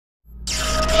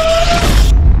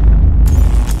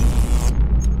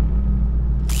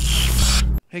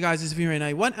guys, this is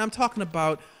V991. I'm talking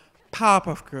about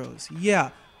Powerpuff Girls. Yeah,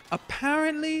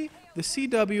 apparently the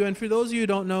CW, and for those of you who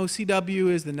don't know, CW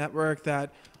is the network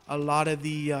that a lot of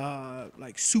the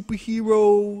like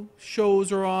superhero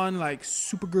shows are on, like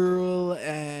Supergirl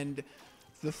and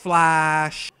The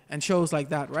Flash and shows like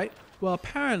that, right? Well,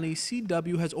 apparently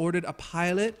CW has ordered a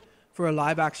pilot for a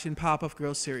live-action Powerpuff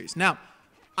Girls series. Now,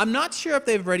 I'm not sure if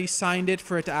they've already signed it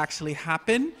for it to actually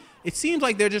happen. It seems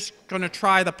like they're just going to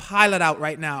try the pilot out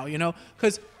right now, you know?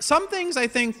 Because some things, I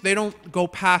think, they don't go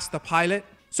past the pilot.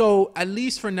 So at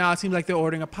least for now, it seems like they're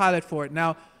ordering a pilot for it.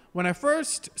 Now, when I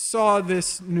first saw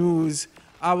this news,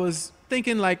 I was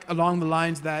thinking like along the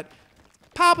lines that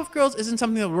Powerpuff Girls isn't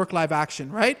something that would work live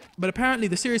action, right? But apparently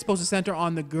the series is supposed to center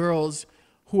on the girls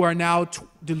who are now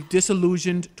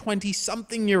disillusioned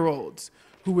 20-something-year-olds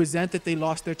who resent that they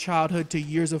lost their childhood to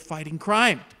years of fighting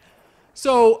crime.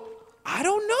 So I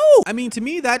don't know. I mean, to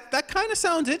me, that kind of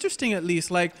sounds interesting, at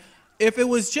least. Like, if it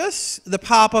was just the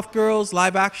Powerpuff Girls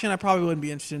live action, I probably wouldn't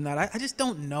be interested in that. I just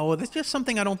don't know. That's just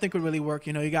something I don't think would really work.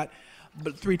 You know, you got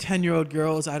 3 10-year-old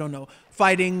girls, I don't know,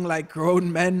 fighting like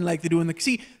grown men like they do in the...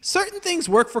 See, certain things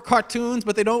work for cartoons,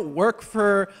 but they don't work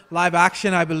for live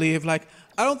action, I believe. Like,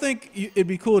 I don't think it'd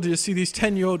be cool to just see these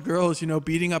 10-year-old girls, you know,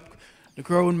 beating up the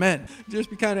grown men. It'd just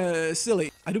be kind of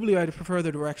silly. I do believe I'd prefer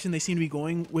the direction they seem to be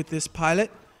going with this pilot,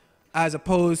 as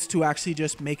opposed to actually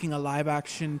just making a live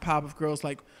action Powerpuff Girls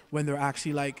like when they're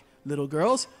actually like little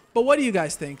girls. But what do you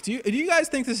guys think? Do you guys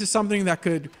think this is something that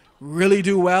could really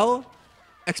do well?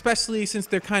 Especially since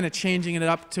they're kind of changing it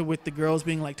up to with the girls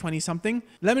being like 20 something.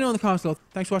 Let me know in the comments below.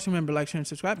 Thanks for watching. Remember, like, share, and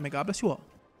subscribe. May God bless you all.